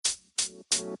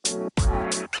What's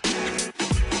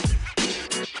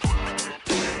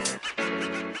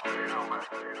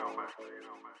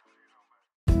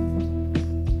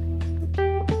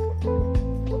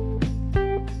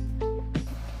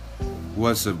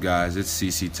up, guys? It's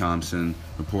CC Thompson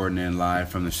reporting in live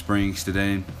from the Springs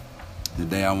today.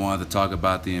 Today I wanted to talk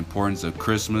about the importance of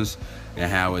Christmas and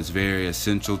how it's very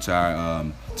essential to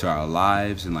our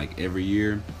lives, and like every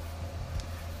year.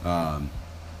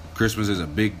 Christmas is a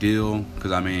big deal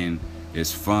because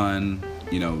it's fun.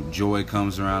 Joy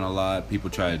comes around a lot.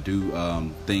 People try to do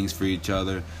things for each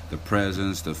other, the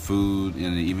presents, the food,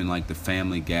 and even like the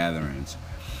family gatherings.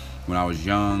 When I was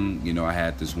young, I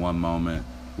had this one moment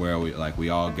where we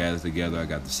all gathered together. I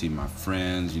got to see my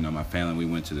friends, my family.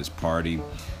 We went to this party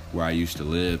where I used to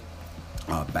live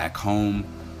back home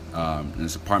in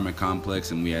this apartment complex,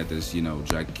 and we had this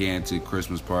gigantic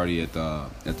Christmas party at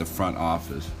the front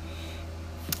office.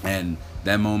 And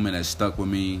that moment has stuck with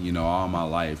me all my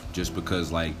life, just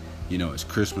because it's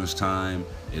Christmas time,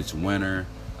 it's winter.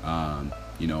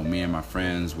 Me and my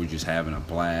friends, we're just having a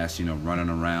blast, running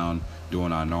around,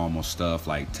 doing our normal stuff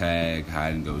like tag,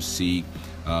 hide and go seek,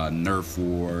 Nerf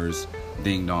wars,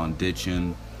 ding dong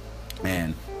ditching,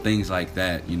 and things like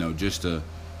that, just to,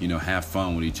 have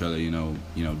fun with each other,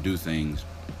 do things.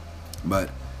 But,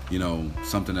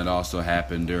 something that also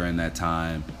happened during that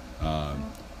time,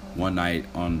 one night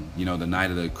on, the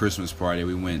night of the Christmas party,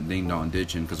 we went ding dong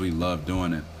ditching because we loved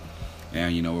doing it.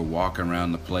 And, we're walking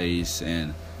around the place,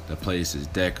 and the place is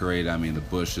decorated. The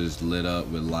bushes lit up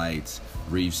with lights,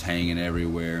 wreaths hanging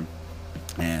everywhere,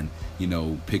 and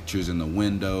pictures in the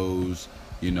windows,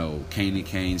 candy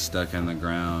canes stuck in the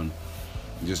ground,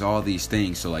 just all these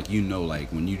things. So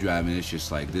when you drive in, it's just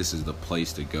this is the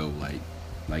place to go.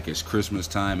 Like it's Christmas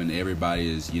time and everybody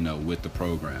is with the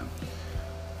program.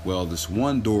 Well, this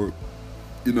one door,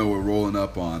 we're rolling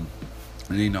up on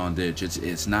Ding Dong Ditch.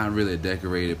 It's not really a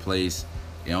decorated place.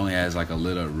 It only has a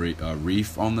little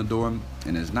wreath on the door,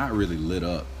 and it's not really lit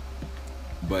up.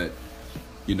 But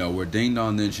we're ding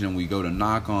dong ditching, and we go to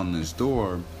knock on this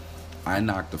door. I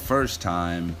knock the first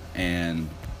time and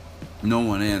no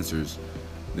one answers.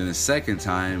 Then the second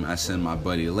time I send my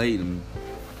buddy Layton,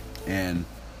 and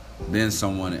then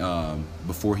someone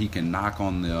before he can knock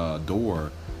on the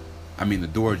door, the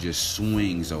door just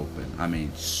swings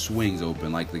open. Swings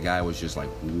open like the guy was just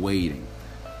waiting.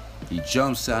 He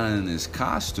jumps out in his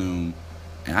costume,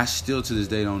 and I still to this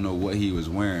day don't know what he was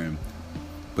wearing,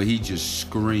 but he just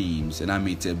screams,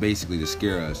 and to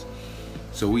scare us.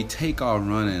 So we take off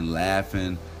running,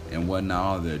 laughing and whatnot,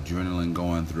 all the adrenaline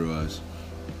going through us.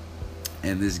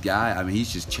 And this guy,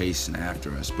 he's just chasing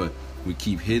after us, but we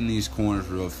keep hitting these corners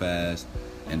real fast,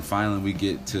 and finally we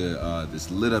get to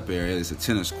this lit up area. It's a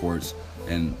tennis courts,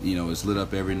 and it's lit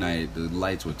up every night. The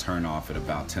lights would turn off at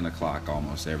about 10 o'clock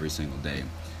almost every single day.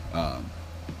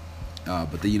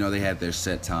 But they had their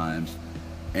set times,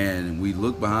 and we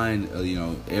look behind,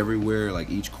 everywhere,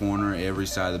 each corner, every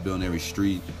side of the building, every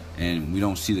street, and we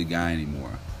don't see the guy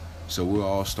anymore. So we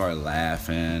all start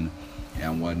laughing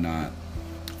and whatnot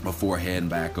before heading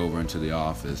back over into the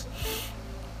office.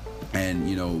 And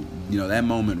that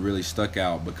moment really stuck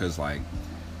out because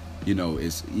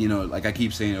it's I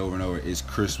keep saying it over and over, it's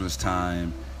Christmas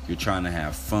time. You're trying to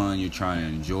have fun, you're trying to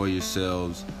enjoy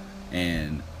yourselves,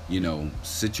 and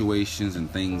situations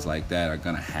and things like that are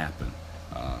gonna happen.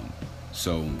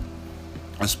 So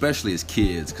especially as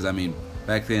kids, because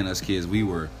back then us kids, we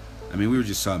were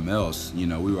just something else. We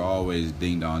were always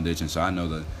ding dong ditching. So I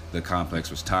know the complex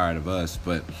was tired of us,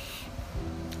 but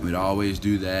we'd always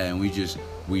do that, and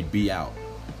we'd be out.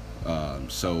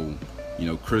 So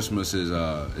Christmas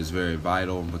is very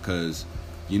vital because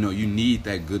you need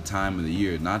that good time of the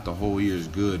year. Not the whole year is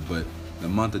good, but the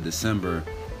month of December,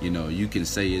 you can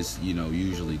say it's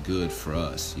usually good for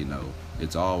us.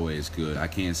 It's always good. I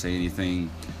can't say anything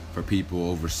for people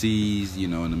overseas,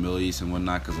 in the Middle East and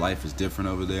whatnot, because life is different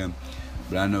over there.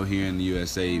 But I know here in the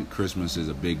USA, Christmas is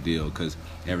a big deal because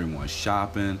everyone's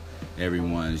shopping,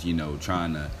 everyone's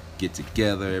trying to get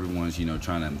together, everyone's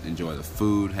trying to enjoy the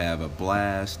food, have a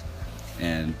blast,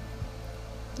 and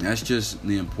that's just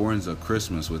the importance of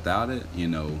Christmas. Without it, I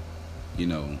don't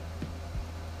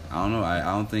know. I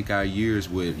don't think our years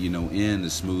would end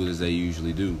as smooth as they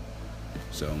usually do.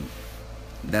 So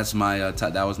that's my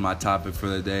that was my topic for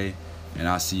the day, and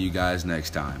I'll see you guys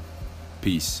next time.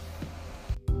 Peace.